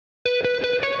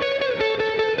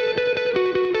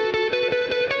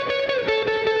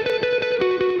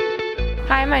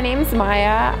my name's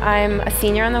Maja. I'm a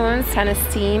senior on the women's tennis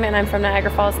team and I'm from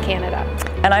Niagara Falls, Canada.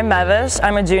 And I'm Mehvish.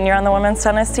 I'm a junior on the women's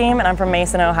tennis team and I'm from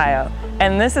Mason, Ohio.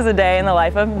 And this is a day in the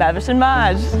life of Mehvish and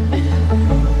Maja.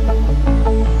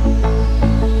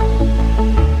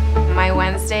 My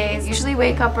Wednesdays usually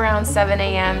wake up around 7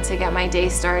 a.m. to get my day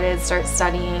started, start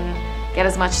studying, get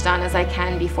as much done as I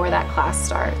can before that class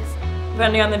starts.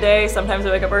 Depending on the day, sometimes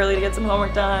I wake up early to get some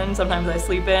homework done, sometimes I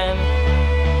sleep in.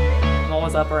 I'm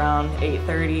always up around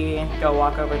 8:30, go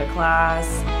walk over to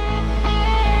class.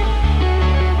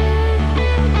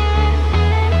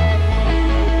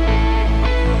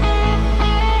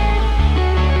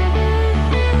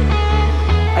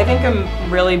 I think a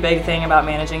really big thing about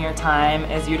managing your time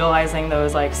is utilizing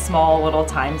those like small little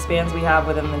time spans we have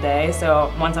within the day.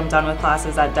 So once I'm done with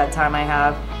classes, that dead time I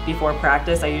have before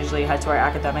practice, I usually head to our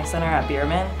academic center at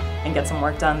Bierman and get some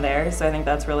work done there. So I think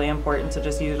that's really important to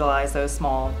just utilize those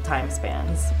small time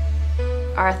spans.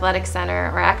 Our athletic center,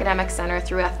 our academic center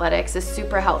through athletics is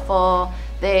super helpful.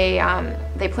 They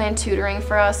plan tutoring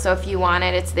for us, so if you want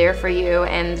it, it's there for you,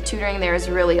 and the tutoring there is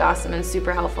really awesome and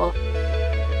super helpful.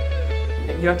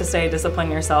 You have to stay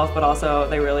disciplined yourself, but also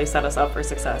they really set us up for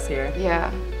success here.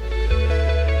 Yeah.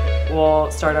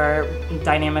 We'll start our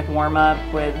dynamic warm-up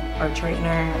with our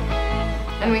trainer.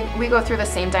 And we go through the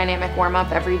same dynamic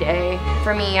warm-up every day.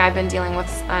 For me, I've been dealing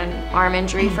with an arm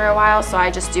injury for a while, so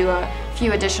I just do a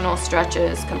few additional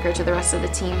stretches compared to the rest of the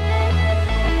team.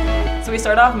 So we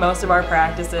start off most of our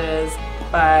practices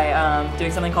by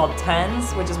doing something called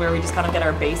tens, which is where we just kind of get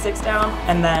our basics down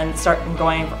and then start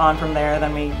going on from there.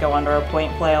 Then we go under a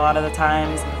point play a lot of the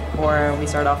times, or we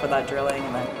start off with that drilling,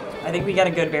 and then I think we get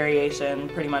a good variation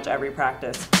pretty much every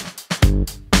practice.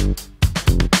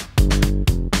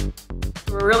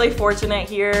 We're really fortunate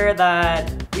here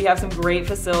that we have some great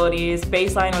facilities.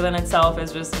 Baseline within itself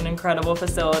is just an incredible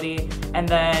facility, and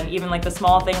then even like the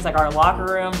small things like our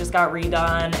locker room just got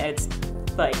redone. It's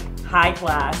like high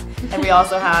class. And we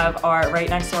also have right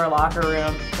next to our locker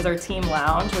room is our team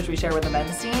lounge, which we share with the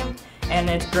men's team. And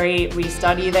it's great. We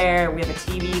study there, we have a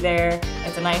TV there.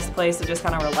 It's a nice place to just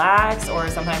kind of relax, or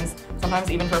sometimes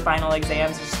even for final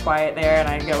exams, it's just quiet there and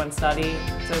I go and study.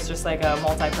 So it's just like a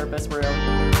multi-purpose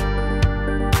room.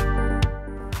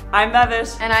 I'm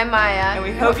Mehvish. And I'm Maja. And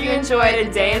we hope you enjoyed a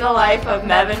day in the life of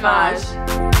Mev and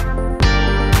Maj.